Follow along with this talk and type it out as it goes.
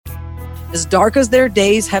As dark as their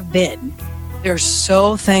days have been, they're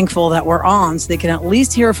so thankful that we're on so they can at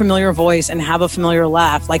least hear a familiar voice and have a familiar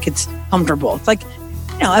laugh like it's comfortable. It's like,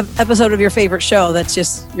 an episode of your favorite show that's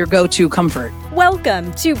just your go-to comfort.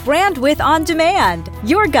 Welcome to Brandwidth On Demand,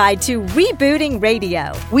 your guide to rebooting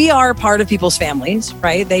radio. We are part of people's families,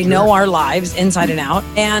 right? They know our lives inside and out.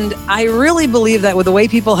 And I really believe that with the way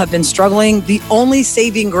people have been struggling, the only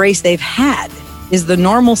saving grace they've had is the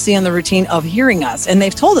normalcy and the routine of hearing us. And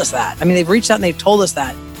they've told us that. I mean, they've reached out and they've told us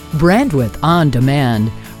that. Brandwidth On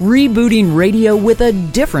Demand, rebooting radio with a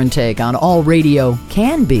different take on all radio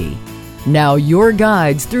can be. Now your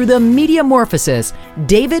guides through the metamorphosis,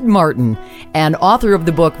 David Martin, and author of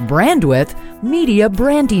the book Brandwidth, media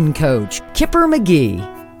branding coach, Kipper McGee.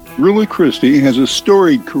 Rula Christie has a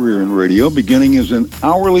storied career in radio, beginning as an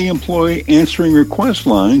hourly employee answering request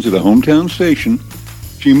lines at a hometown station.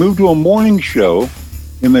 She moved to a morning show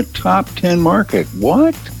in the top 10 market.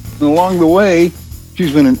 What? And along the way,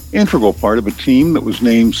 she's been an integral part of a team that was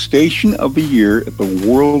named Station of the Year at the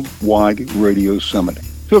Worldwide Radio Summit.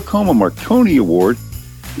 Took home a Marconi Award,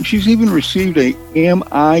 and she's even received a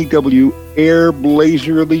MIW Air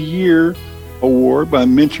Blazer of the Year award by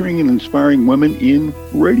mentoring and inspiring women in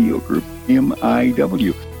radio group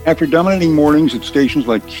MIW. After dominating mornings at stations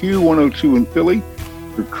like Q102 in Philly,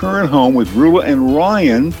 her current home with Rula and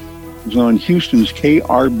Ryan is on Houston's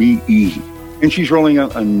KRBE. And she's rolling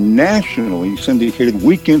out a nationally syndicated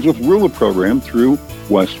Weekends with Rula program through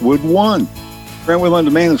Westwood One. Brandwidth On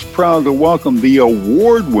Demand is proud to welcome the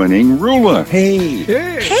award-winning Rula. Hey.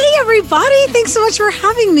 Hey, everybody. Thanks so much for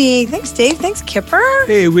having me. Thanks, Dave. Thanks, Kipper.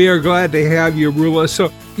 Hey, we are glad to have you, Rula.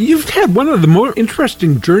 So you've had one of the more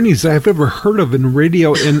interesting journeys I've ever heard of in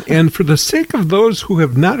radio. And for the sake of those who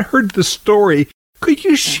have not heard the story, could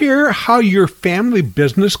you share how your family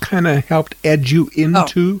business kind of helped edge you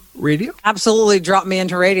into radio? Absolutely. Dropped me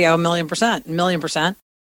into radio, 1,000,000%.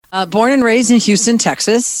 Born and raised in Houston,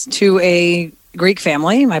 Texas, to a Greek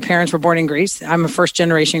family. My parents were born in Greece. I'm a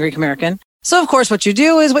first-generation Greek American. So, of course, what you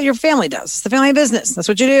do is what your family does. It's the family business. That's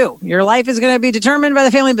what you do. Your life is going to be determined by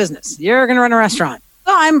the family business. You're going to run a restaurant.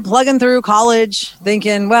 So I'm plugging through college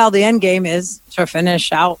thinking, well, the end game is to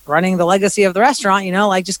finish out running the legacy of the restaurant,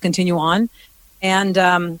 just continue on. And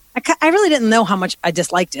I really didn't know how much I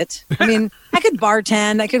disliked it. I mean, I could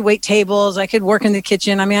bartend, I could wait tables, I could work in the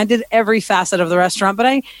kitchen. I mean, I did every facet of the restaurant, but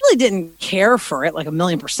I really didn't care for it like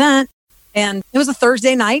 1,000,000%. And it was a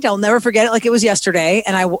Thursday night. I'll never forget it like it was yesterday.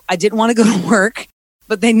 And I didn't want to go to work,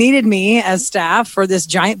 but they needed me as staff for this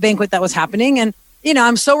giant banquet that was happening. And,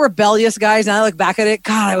 I'm so rebellious, guys. And I look back at it.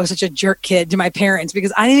 God, I was such a jerk kid to my parents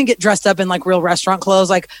because I didn't even get dressed up in like real restaurant clothes.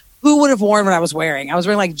 Like, who would have worn what I was wearing? I was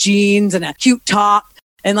wearing like jeans and a cute top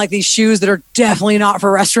and like these shoes that are definitely not for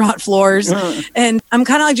restaurant floors. And I'm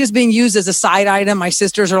kind of like just being used as a side item. My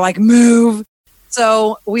sisters are like, move.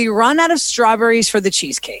 So we run out of strawberries for the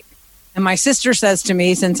cheesecake. And my sister says to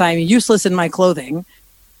me, since I'm useless in my clothing,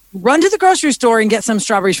 run to the grocery store and get some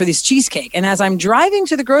strawberries for this cheesecake. And as I'm driving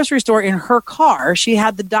to the grocery store in her car, she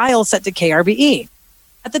had the dial set to KRBE.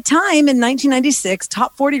 At the time in 1996,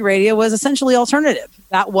 Top 40 radio was essentially alternative.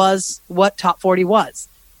 That was what Top 40 was.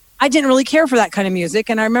 I didn't really care for that kind of music.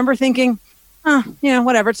 And I remember thinking,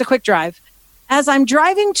 whatever, it's a quick drive. As I'm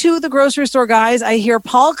driving to the grocery store, guys, I hear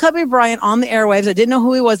Paul Cubby Bryant on the airwaves. I didn't know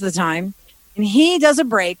who he was at the time. And he does a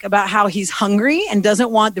break about how he's hungry and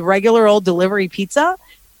doesn't want the regular old delivery pizza.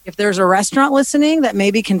 If there's a restaurant listening that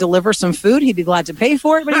maybe can deliver some food, he'd be glad to pay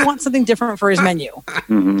for it, but he wants something different for his menu.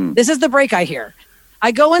 Mm-hmm. This is the break I hear.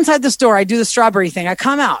 I go inside the store. I do the strawberry thing. I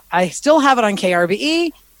come out. I still have it on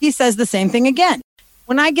KRBE. He says the same thing again.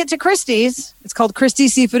 When I get to Christie's, it's called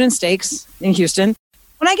Christie's Seafood and Steaks in Houston.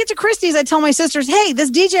 When I get to Christie's, I tell my sisters, hey,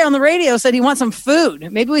 this DJ on the radio said he wants some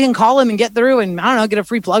food. Maybe we can call him and get through and, get a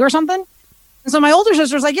free plug or something. And so my older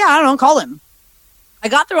sister's like, yeah, call him. I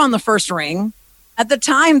got there on the first ring. At the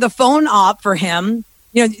time, the phone op for him,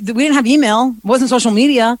 we didn't have email. It wasn't social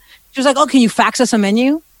media. She was like, oh, can you fax us a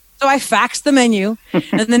menu? So I faxed the menu.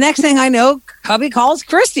 And the next thing I know, Cubby calls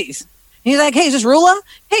Christie's. And he's like, hey, is this Rula?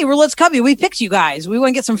 Hey, Rula, it's Cubby. We picked you guys. We want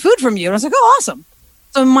to get some food from you. And I was like, oh, awesome.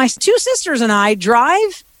 So my two sisters and I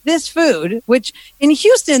drive this food, which in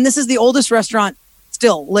Houston, this is the oldest restaurant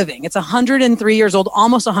still living. It's 103 years old,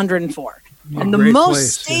 almost 104. And the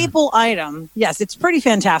most staple item, yes, it's pretty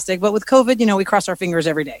fantastic. But with COVID, we cross our fingers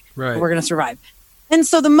every day. Right. We're going to survive. And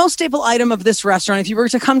so the most staple item of this restaurant, if you were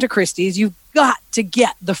to come to Christie's, you've got to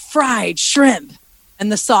get the fried shrimp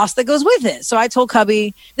and the sauce that goes with it. So I told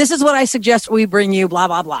Cubby, this is what I suggest we bring you, blah,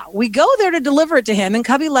 blah, blah. We go there to deliver it to him, and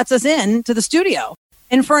Cubby lets us in to the studio.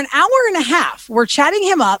 And for an hour and a half, we're chatting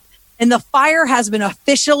him up, and the fire has been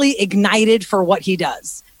officially ignited for what he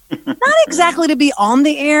does. not exactly to be on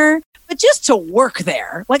the air, but just to work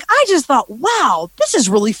there. Like, I just thought, wow, this is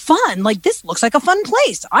really fun. Like, this looks like a fun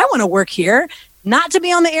place. I want to work here, not to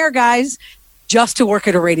be on the air, guys, just to work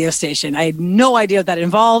at a radio station. I had no idea what that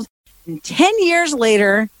involved. And 10 years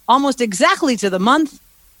later, almost exactly to the month,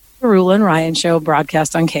 the Rula and Ryan Show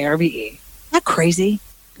broadcast on KRVE. Isn't that crazy?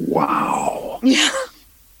 Wow. Yeah.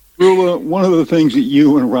 Rula, one of the things that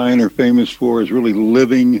you and Ryan are famous for is really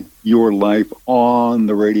living your life on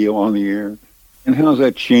the radio, on the air. And how's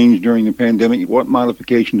that changed during the pandemic? What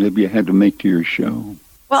modifications have you had to make to your show?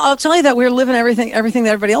 Well, I'll tell you that we're living everything that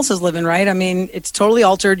everybody else is living, right? I mean, it's totally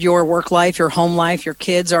altered your work life, your home life. Your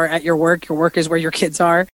kids are at your work is where your kids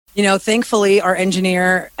are. You know, thankfully, our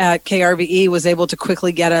engineer at KRVE was able to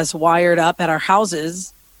quickly get us wired up at our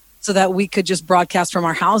houses so that we could just broadcast from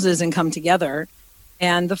our houses and come together.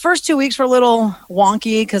 And the first 2 weeks were a little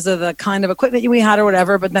wonky because of the kind of equipment we had or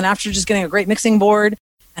whatever. But then after just getting a great mixing board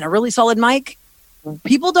and a really solid mic,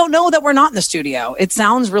 people don't know that we're not in the studio. It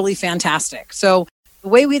sounds really fantastic. So the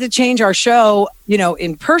way we had to change our show, you know,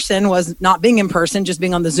 in person was not being in person, just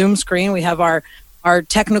being on the Zoom screen. We have our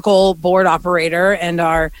technical board operator and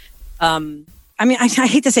our, I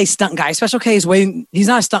hate to say stunt guy. Special K he's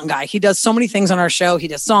not a stunt guy. He does so many things on our show. He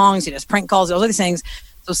does songs, he does prank calls, all these things.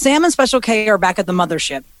 So Sam and Special K are back at the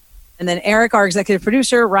mothership. And then Eric, our executive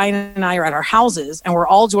producer, Ryan and I are at our houses, and we're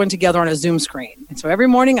all joined together on a Zoom screen. And so every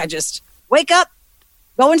morning I just wake up,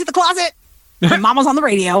 go into the closet, and Mama's on the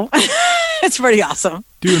radio. It's pretty awesome.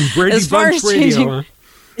 Doing Brady Bunch radio, huh?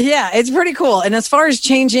 Yeah, it's pretty cool. And as far as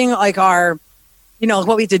changing like our, you know,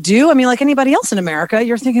 what we have to do, I mean, like anybody else in America,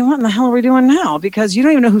 you're thinking, what in the hell are we doing now? Because you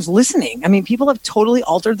don't even know who's listening. I mean, people have totally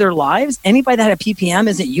altered their lives. Anybody that had a PPM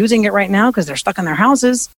isn't using it right now because they're stuck in their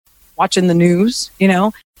houses watching the news, you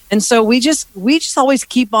know? And so we just always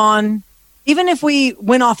keep on, even if we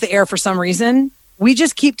went off the air for some reason, we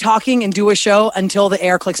just keep talking and do a show until the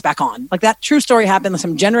air clicks back on. Like that true story happened.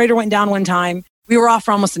 Some generator went down one time. We were off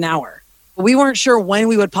for almost an hour. But we weren't sure when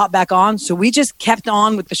we would pop back on. So we just kept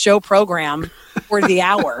on with the show program for the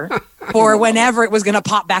hour for whenever it was going to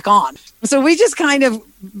pop back on. So we just kind of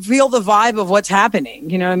feel the vibe of what's happening.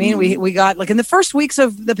 You know what I mean? We got like in the first weeks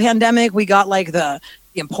of the pandemic, we got like the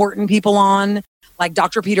important people on, like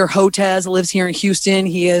Dr. Peter Hotez lives here in Houston.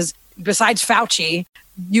 He is, besides Fauci,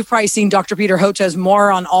 you've probably seen Dr. Peter Hotez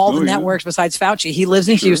more on all the networks besides Fauci. He lives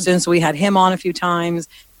in Houston, so we had him on a few times.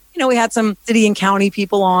 You know, we had some city and county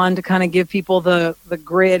people on to kind of give people the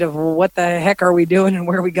grid of what the heck are we doing and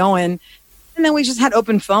where are we going. And then we just had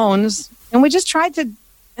open phones and we just tried to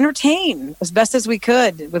entertain as best as we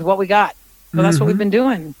could with what we got. So that's what we've been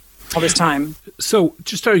doing all this time. So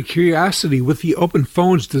just out of curiosity, with the open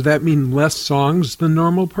phones, does that mean less songs than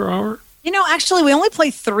normal per hour? You know, actually, we only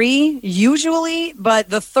play 3 usually, but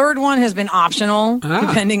the third one has been optional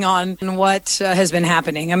depending on what has been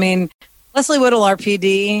happening. I mean, Leslie Whittle, our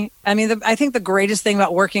PD, I mean, I think the greatest thing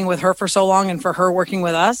about working with her for so long and for her working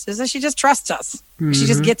with us is that she just trusts us. She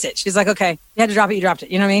just gets it. She's like, okay, you had to drop it, you dropped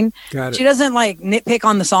it. You know what I mean? Got it. She doesn't like nitpick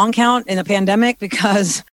on the song count in the pandemic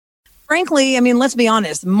because, frankly, I mean, let's be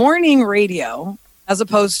honest, morning radio, as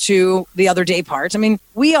opposed to the other day parts. I mean,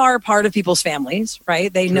 we are part of people's families,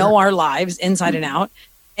 right? They know our lives inside and out.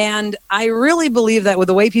 And I really believe that with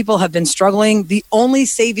the way people have been struggling, the only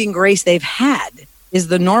saving grace they've had is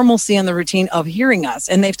the normalcy and the routine of hearing us.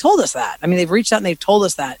 And they've told us that. I mean, they've reached out and they've told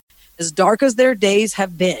us that. As dark as their days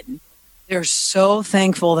have been, they're so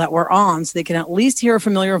thankful that we're on so they can at least hear a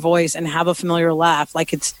familiar voice and have a familiar laugh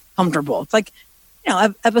like it's comfortable. It's like, you know,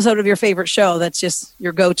 an episode of your favorite show that's just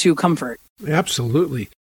your go-to comfort. Absolutely.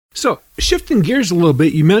 So, shifting gears a little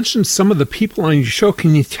bit, you mentioned some of the people on your show.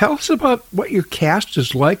 Can you tell us about what your cast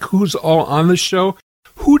is like? Who's all on the show?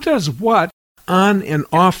 Who does what on and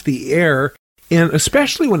off the air? And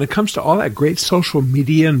especially when it comes to all that great social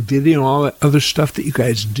media and video and all that other stuff that you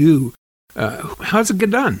guys do, how does it get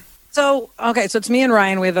done? So it's me and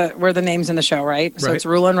Ryan. We're the names in the show, right? So it's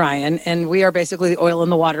Rula and Ryan, and we are basically the oil and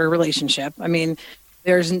the water relationship. I mean,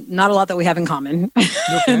 there's not a lot that we have in common.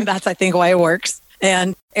 Okay. That's, I think, why it works.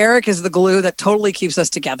 And Eric is the glue that totally keeps us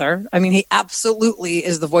together. I mean, he absolutely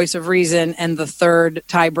is the voice of reason and the third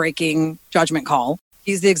tie-breaking judgment call.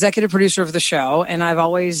 He's the executive producer of the show, and I've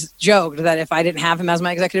always joked that if I didn't have him as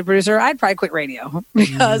my executive producer, I'd probably quit radio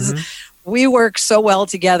because we work so well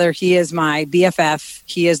together. He is my BFF.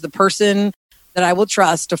 He is the person that I will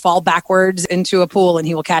trust to fall backwards into a pool and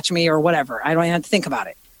he will catch me or whatever. I don't even have to think about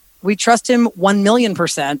it. We trust him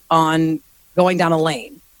 1,000,000% on going down a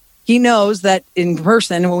lane. He knows that in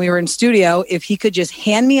person, when we were in studio, if he could just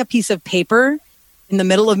hand me a piece of paper in the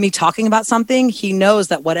middle of me talking about something, he knows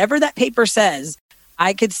that whatever that paper says,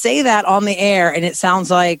 I could say that on the air and it sounds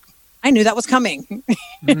like I knew that was coming.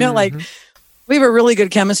 You know, like we have a really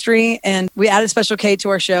good chemistry, and we added Special K to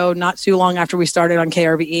our show not too long after we started on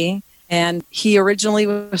KRBE. And he originally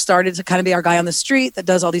started to kind of be our guy on the street that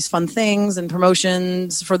does all these fun things and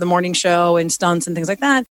promotions for the morning show and stunts and things like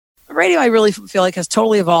that. But radio, I really feel like, has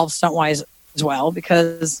totally evolved stunt-wise as well,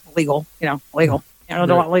 because legal. Don't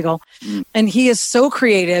want legal. And he is so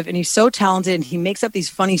creative and he's so talented, and he makes up these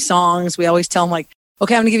funny songs. We always tell him, like,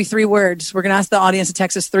 okay, I'm going to give you 3 words. We're going to ask the audience of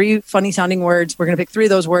Texas 3 funny sounding words. We're going to pick 3 of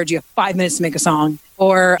those words. You have 5 minutes to make a song.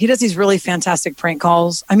 Or he does these really fantastic prank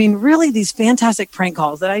calls. I mean, really these fantastic prank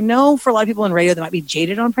calls that I know for a lot of people in radio that might be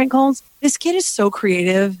jaded on prank calls. This kid is so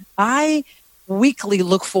creative. I weekly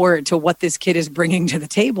look forward to what this kid is bringing to the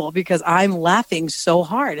table because I'm laughing so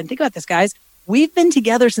hard. And think about this, guys. We've been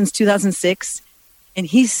together since 2006. And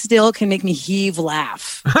he still can make me heave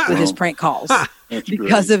laugh with his prank calls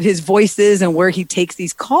because of his voices and where he takes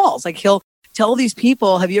these calls. Like, he'll tell these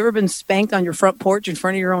people, have you ever been spanked on your front porch in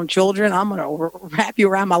front of your own children? I'm going to wrap you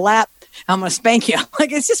around my lap. I'm going to spank you.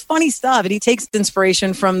 Like, it's just funny stuff. And he takes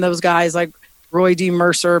inspiration from those guys like Roy D.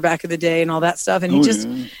 Mercer back in the day and all that stuff. And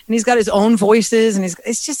and he's got his own voices, and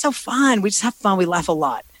it's just so fun. We just have fun. We laugh a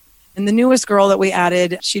lot. And the newest girl that we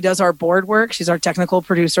added, she does our board work. She's our technical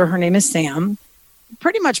producer. Her name is Sam.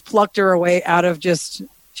 Pretty much plucked her away out of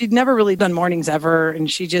she'd never really done mornings ever. And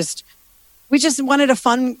we just wanted a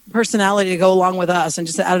fun personality to go along with us and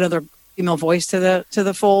just add another female voice to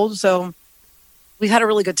the fold. So we had a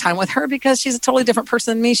really good time with her because she's a totally different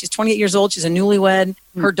person than me. She's 28 years old. She's a newlywed.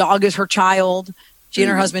 Her dog is her child. She and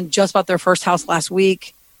her husband just bought their first house last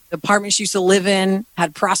week. The apartment she used to live in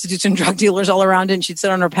had prostitutes and drug dealers all around it, and she'd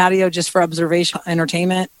sit on her patio just for observation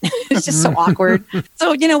entertainment. It's just so awkward.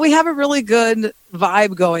 So, we have a really good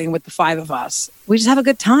vibe going with the 5 of us. We just have a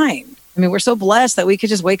good time. I mean, we're so blessed that we could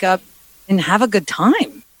just wake up and have a good time.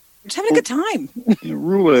 We're just having a good time.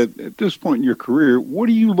 Rula, at this point in your career, what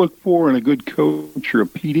do you look for in a good coach or a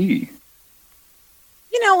PD?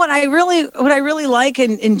 What I really like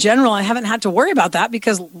in general, I haven't had to worry about that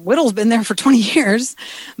because Whittle's been there for 20 years.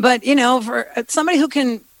 But, for somebody who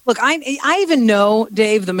can look, I even know,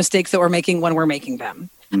 Dave, the mistakes that we're making when we're making them.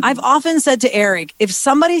 Mm-hmm. I've often said to Eric, if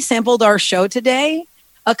somebody sampled our show today,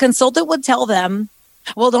 a consultant would tell them,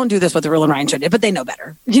 well, don't do this what the Rula and Ryan show did, but they know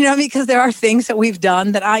better, because there are things that we've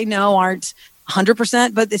done that I know aren't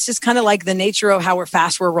 100%, but it's just kind of like the nature of how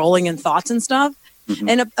fast we're rolling in thoughts and stuff. Mm-hmm.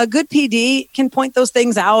 And a good PD can point those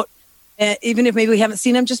things out, even if maybe we haven't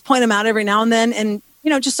seen them, just point them out every now and then and,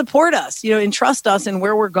 just support us, and trust us in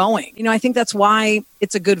where we're going. I think that's why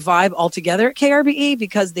it's a good vibe altogether at KRBE,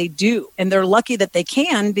 because they do. And they're lucky that they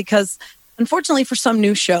can, because unfortunately for some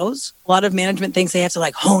new shows, a lot of management thinks they have to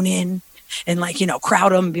like hone in and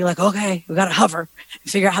crowd them and be like, okay, we got to hover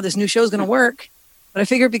and figure out how this new show is going to work. But I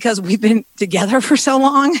figured because we've been together for so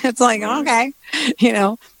long, it's like, okay,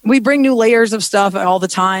 we bring new layers of stuff all the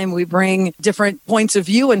time. We bring different points of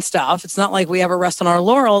view and stuff. It's not like we ever rest on our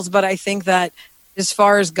laurels, but I think that as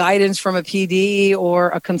far as guidance from a PD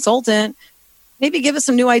or a consultant, maybe give us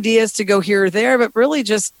some new ideas to go here or there, but really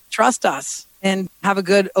just trust us and have a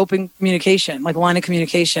good open communication, like line of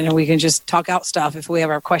communication, and we can just talk out stuff if we have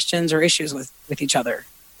our questions or issues with each other.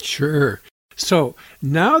 Sure. So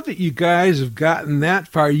now that you guys have gotten that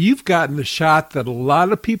far, you've gotten the shot that a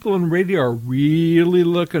lot of people in radio are really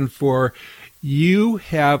looking for. You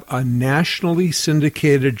have a nationally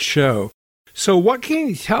syndicated show. So what can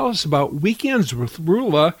you tell us about Weekends with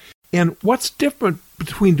Rula, and what's different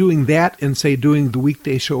between doing that and, say, doing the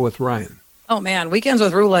weekday show with Ryan? Oh, man, Weekends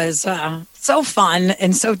with Rula is so fun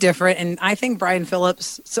and so different. And I thank Brian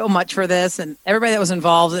Phillips so much for this and everybody that was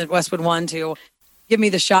involved at Westwood One to give me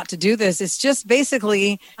the shot to do this. It's just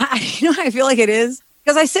basically, I feel like it is?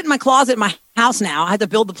 Because I sit in my closet in my house now. I had to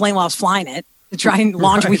build the plane while I was flying it to try and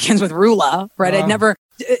launch Weekends with Rula, right? I'd never,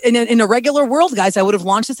 in a regular world, guys, I would have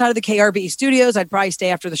launched this out of the KRBE studios. I'd probably stay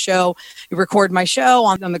after the show, record my show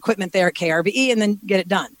on the equipment there at KRBE and then get it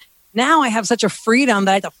done. Now I have such a freedom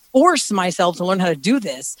that I have to force myself to learn how to do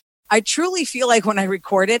this. I truly feel like when I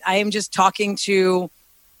record it, I am just talking to,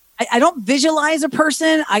 I don't visualize a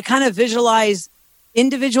person. I kind of visualize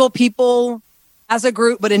individual people as a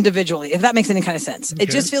group, but individually, if that makes any kind of sense. Okay. It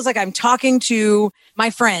just feels like I'm talking to my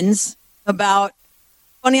friends about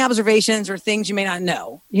funny observations or things you may not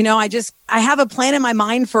know. I have a plan in my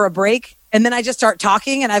mind for a break, and then I just start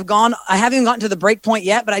talking, and I haven't even gotten to the break point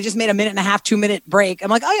yet, but I just made a 1.5 minute, 2 minute break. I'm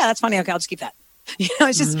like, oh yeah, that's funny. Okay, I'll just keep that.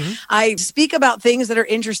 It's just, I speak about things that are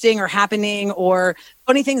interesting or happening or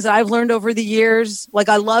funny things that I've learned over the years. Like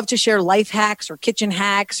I love to share life hacks or kitchen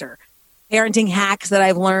hacks or parenting hacks that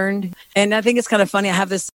I've learned. And I think it's kind of funny. I have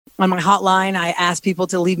this on my hotline. I ask people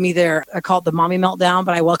to leave me I call it the mommy meltdown,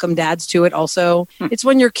 but I welcome dads to it also. It's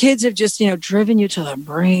when your kids have just, driven you to the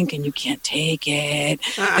brink and you can't take it.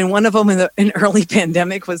 And one of them in early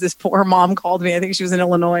pandemic was this poor mom called me. I think she was in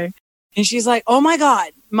Illinois. And she's like, oh my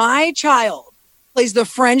God, my child plays the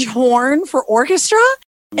French horn for orchestra.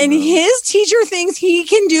 And his teacher thinks he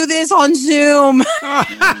can do this on Zoom.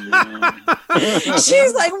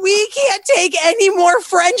 She's like, we can't take any more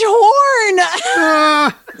French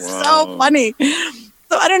horn. So funny.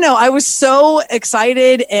 So I don't know. I was so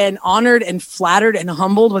excited and honored and flattered and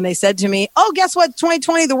humbled when they said to me, oh, guess what?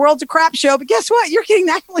 2020, the world's a crap show. But guess what? You're getting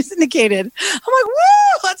nationally syndicated. I'm like, woo,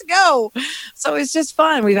 let's go. So it's just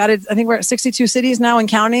fun. We've added, I think we're at 62 cities now and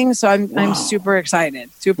counting. So I'm super excited,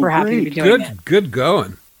 super happy to be doing it. Good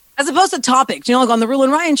going. As opposed to topics, like on the Rule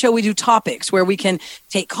and Ryan show, we do topics where we can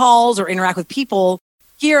take calls or interact with people.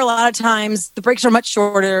 Here, a lot of times, the breaks are much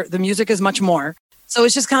shorter. The music is much more. So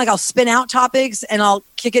it's just kind of like I'll spin out topics and I'll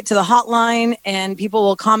kick it to the hotline and people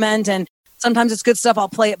will comment. And sometimes it's good stuff. I'll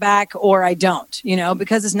play it back or I don't,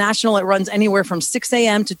 because it's national. It runs anywhere from 6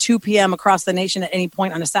 a.m. to 2 p.m. across the nation at any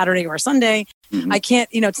point on a Saturday or a Sunday. I can't,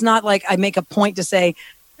 it's not like I make a point to say,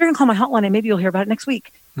 you're going to call my hotline and maybe you'll hear about it next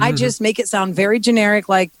week. I just make it sound very generic,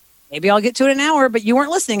 like, maybe I'll get to it in an hour, but you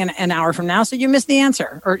weren't listening an hour from now, so you missed the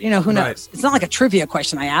answer. Or, who knows? Right. It's not like a trivia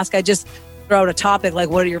question I ask. I just throw out a topic like,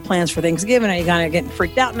 what are your plans for Thanksgiving? Are you kind of getting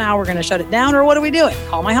freaked out now? We're going to shut it down? Or what are we doing?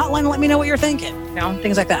 Call my hotline and let me know what you're thinking.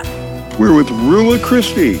 Things like that. We're with Rula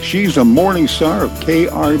Christie. She's a morning star of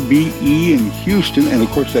KRBE in Houston, and, of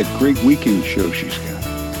course, that great weekend show she's got.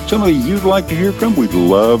 Somebody you'd like to hear from? We'd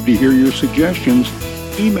love to hear your suggestions.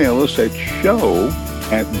 Email us at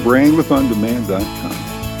show@brandwithondemand.com.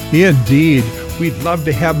 Indeed. We'd love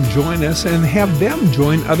to have them join us and have them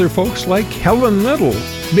join other folks like Helen Little,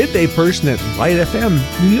 midday person at Light FM,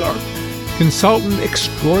 New York, consultant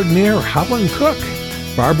extraordinaire Helen Cook,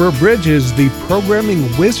 Barbara Bridges, the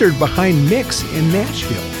programming wizard behind Mix in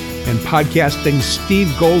Nashville, and podcasting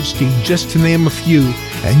Steve Goldstein, just to name a few.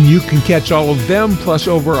 And you can catch all of them, plus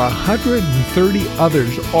over 130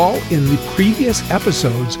 others, all in the previous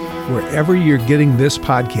episodes, wherever you're getting this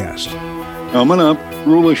podcast. Coming up,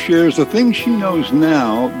 Rula shares the things she knows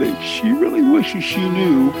now that she really wishes she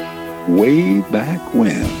knew way back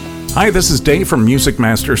when. Hi, this is Dave from Music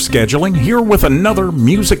Master Scheduling, here with another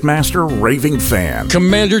Music Master raving fan.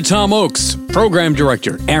 Commander Tom Oakes, Program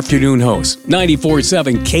Director, Afternoon Host,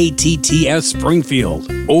 94.7 KTTS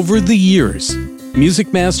Springfield. Over the years,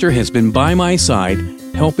 Music Master has been by my side,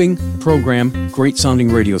 helping program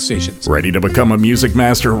great-sounding radio stations. Ready to become a Music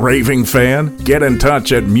Master raving fan? Get in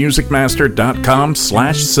touch at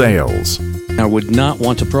musicmaster.com/sales. I would not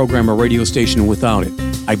want to program a radio station without it.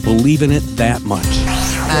 I believe in it that much.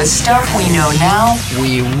 The stuff we know now,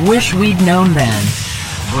 we wish we'd known then.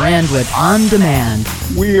 Brandwidth On Demand.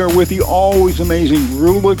 We are with the always amazing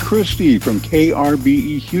Rula Christie from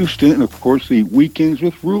KRBE Houston, and of course the Weekends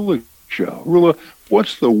with Rula show. Rula,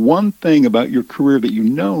 what's the one thing about your career that you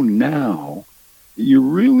know now that you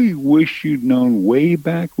really wish you'd known way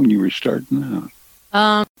back when you were starting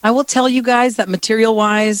out? I will tell you guys that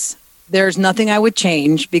material-wise, there's nothing I would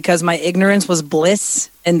change because my ignorance was bliss,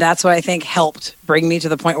 and that's what I think helped bring me to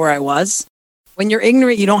the point where I was. When you're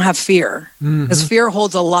ignorant, you don't have fear, because fear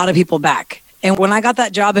holds a lot of people back. And when I got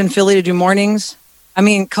that job in Philly to do mornings,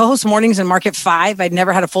 co-host mornings in Market 5, I'd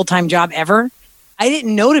never had a full-time job ever. I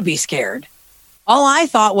didn't know to be scared. All I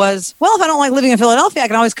thought was, well, if I don't like living in Philadelphia, I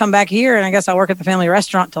can always come back here and I guess I'll work at the family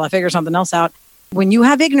restaurant until I figure something else out. When you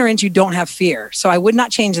have ignorance, you don't have fear. So I would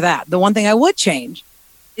not change that. The one thing I would change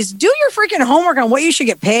is do your freaking homework on what you should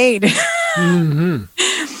get paid.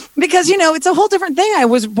 Because, it's a whole different thing. I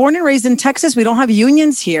was born and raised in Texas. We don't have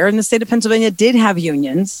unions here. And the state of Pennsylvania did have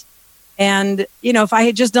unions. And, if I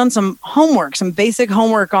had just done some homework, some basic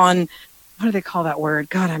homework on, what do they call that word?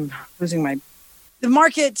 God, I'm losing the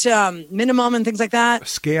market minimum and things like that.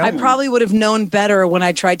 Scale. I probably would have known better when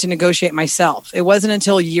I tried to negotiate myself. It wasn't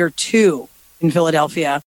until year 2 in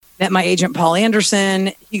Philadelphia, met my agent, Paul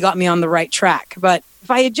Anderson. He got me on the right track. But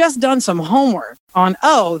if I had just done some homework on,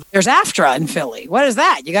 there's AFTRA in Philly. What is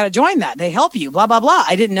that? You got to join that. They help you, blah, blah, blah.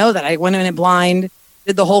 I didn't know that. I went in it blind,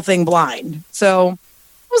 did the whole thing blind. So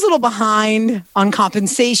I was a little behind on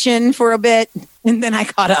compensation for a bit, and then I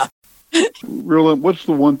caught up. Rula, what's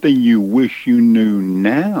the one thing you wish you knew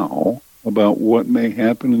now about what may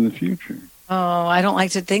happen in the future? Oh, I don't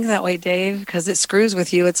like to think that way, Dave, because it screws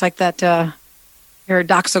with you. It's like that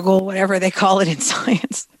paradoxical, whatever they call it in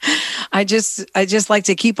science. I just like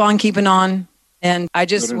to keep on keeping on. And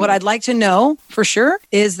what I'd like to know for sure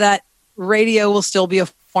is that radio will still be a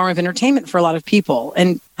form of entertainment for a lot of people.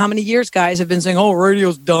 And how many years guys have been saying, oh,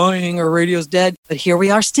 radio's dying or radio's dead. But here we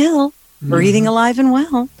are still breathing alive and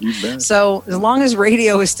well. So as long as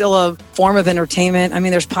radio is still a form of entertainment, I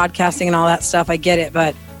mean, there's podcasting and all that stuff. I get it.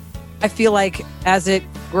 But I feel like as it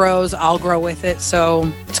grows, I'll grow with it.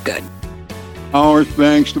 So it's good. Our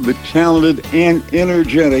thanks to the talented and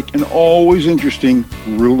energetic and always interesting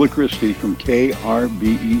Rula Christie from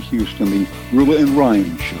KRBE Houston, the Rula and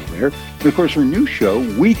Ryan show there. And of course, her new show,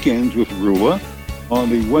 Weekends with Rula, on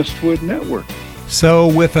the Westwood Network. So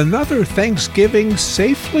with another Thanksgiving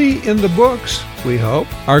safely in the books, we hope,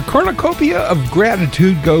 our cornucopia of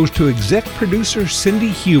gratitude goes to exec producer Cindy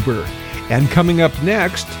Huber. And coming up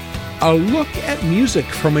next, a look at music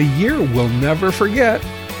from a year we'll never forget,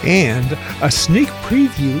 and a sneak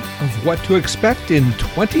preview of what to expect in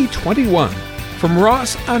 2021. From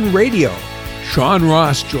Ross on Radio, Sean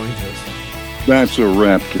Ross joins us. That's a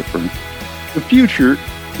wrap, Kipper. The future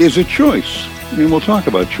is a choice, and we'll talk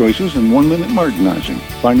about choices in 1 Minute Martinizing.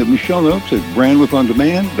 Find it in the show notes at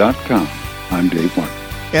brandwidthondemand.com. I'm Dave Martin.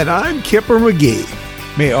 And I'm Kipper McGee.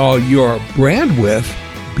 May all your brand width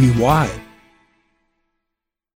be wide.